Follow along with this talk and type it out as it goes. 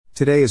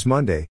Today is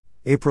Monday,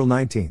 April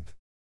 19th.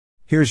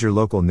 Here's your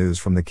local news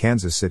from the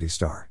Kansas City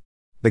Star.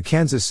 The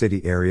Kansas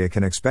City area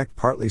can expect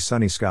partly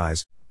sunny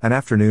skies, an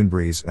afternoon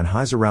breeze, and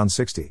highs around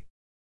 60.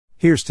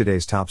 Here's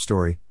today's top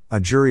story. A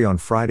jury on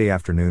Friday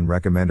afternoon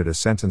recommended a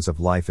sentence of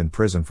life in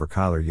prison for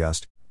Kylr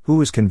Yust, who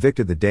was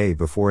convicted the day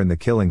before in the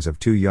killings of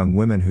two young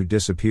women who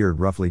disappeared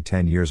roughly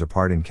 10 years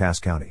apart in Cass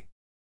County.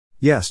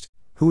 Yust,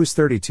 who is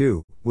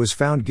 32, was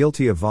found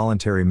guilty of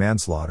voluntary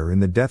manslaughter in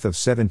the death of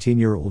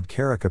 17-year-old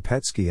Kara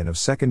Kopetsky and of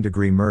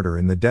second-degree murder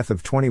in the death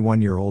of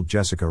 21-year-old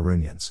Jessica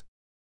Runyans.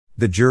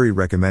 The jury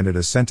recommended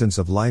a sentence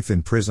of life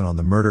in prison on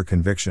the murder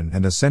conviction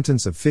and a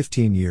sentence of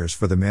 15 years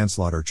for the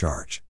manslaughter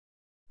charge.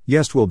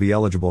 Yust will be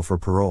eligible for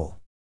parole.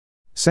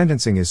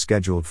 Sentencing is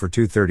scheduled for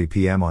 2:30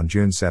 p.m. on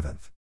June 7.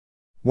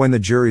 When the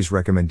jury's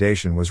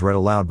recommendation was read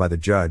aloud by the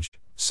judge,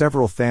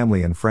 several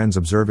family and friends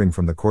observing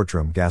from the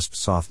courtroom gasped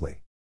softly.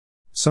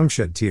 Some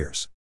shed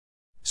tears.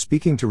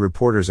 Speaking to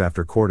reporters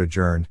after court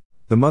adjourned,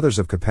 the mothers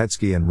of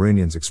Kopetsky and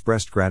Runyans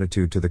expressed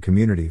gratitude to the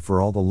community for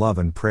all the love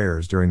and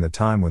prayers during the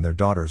time when their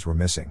daughters were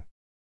missing.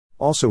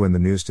 Also in the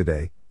news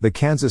today, the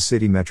Kansas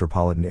City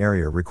metropolitan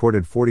area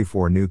recorded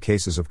 44 new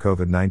cases of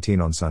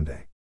COVID-19 on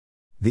Sunday.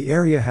 The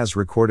area has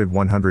recorded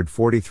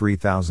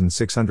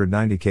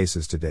 143,690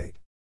 cases to date.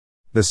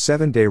 The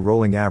 7-day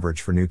rolling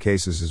average for new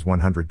cases is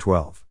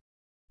 112.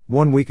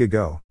 1 week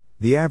ago,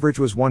 the average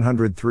was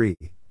 103,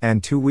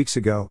 and 2 weeks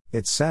ago,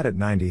 it sat at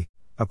 90,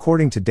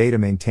 according to data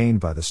maintained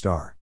by the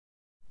Star.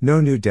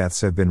 No new deaths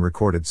have been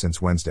recorded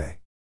since Wednesday.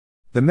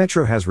 The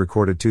Metro has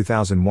recorded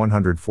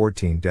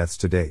 2,114 deaths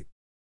to date.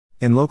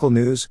 In local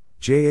news,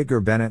 J. Edgar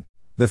Bennett,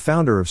 the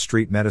founder of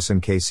Street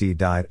Medicine KC,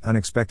 died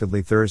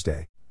unexpectedly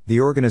Thursday, the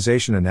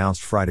organization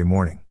announced Friday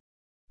morning.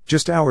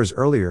 Just hours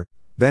earlier,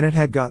 Bennett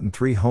had gotten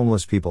 3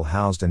 homeless people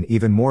housed and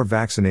even more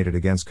vaccinated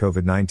against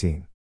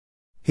COVID-19.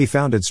 He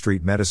founded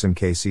Street Medicine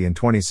KC in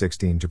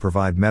 2016 to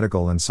provide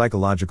medical and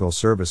psychological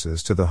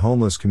services to the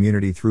homeless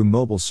community through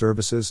mobile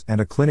services and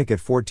a clinic at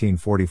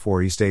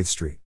 1444 East 8th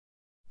Street.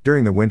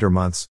 During the winter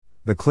months,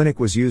 the clinic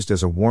was used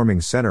as a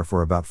warming center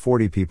for about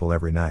 40 people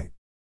every night.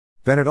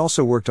 Bennett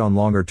also worked on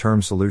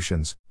longer-term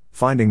solutions,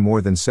 finding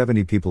more than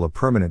 70 people a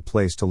permanent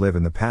place to live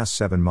in the past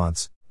 7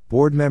 months,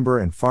 board member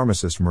and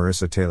pharmacist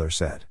Marissa Taylor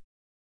said.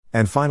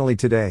 And finally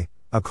today,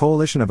 a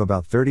coalition of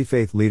about 30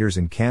 faith leaders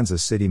in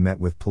Kansas City met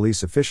with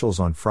police officials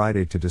on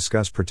Friday to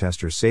discuss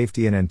protesters'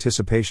 safety in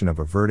anticipation of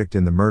a verdict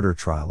in the murder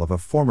trial of a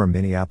former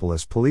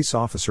Minneapolis police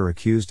officer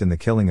accused in the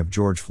killing of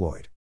George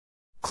Floyd.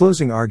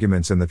 Closing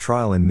arguments in the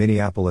trial in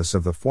Minneapolis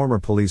of the former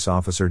police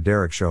officer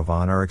Derek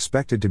Chauvin are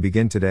expected to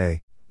begin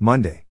today,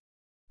 Monday.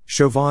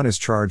 Chauvin is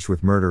charged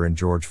with murder in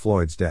George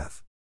Floyd's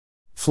death.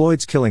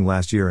 Floyd's killing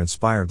last year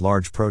inspired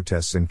large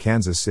protests in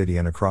Kansas City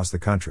and across the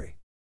country.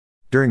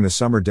 During the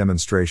summer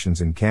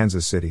demonstrations in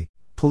Kansas City,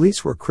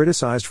 police were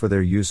criticized for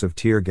their use of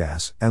tear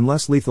gas and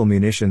less lethal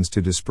munitions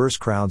to disperse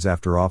crowds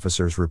after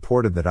officers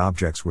reported that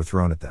objects were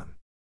thrown at them.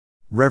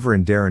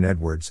 Reverend Darren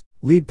Edwards,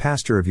 lead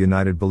pastor of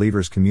United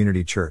Believers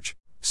Community Church,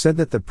 said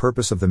that the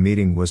purpose of the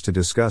meeting was to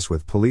discuss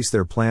with police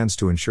their plans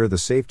to ensure the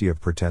safety of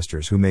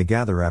protesters who may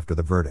gather after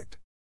the verdict.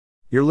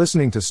 You're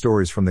listening to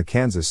stories from the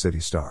Kansas City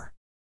Star.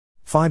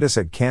 Find us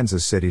at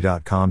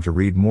kansascity.com to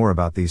read more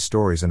about these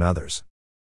stories and others.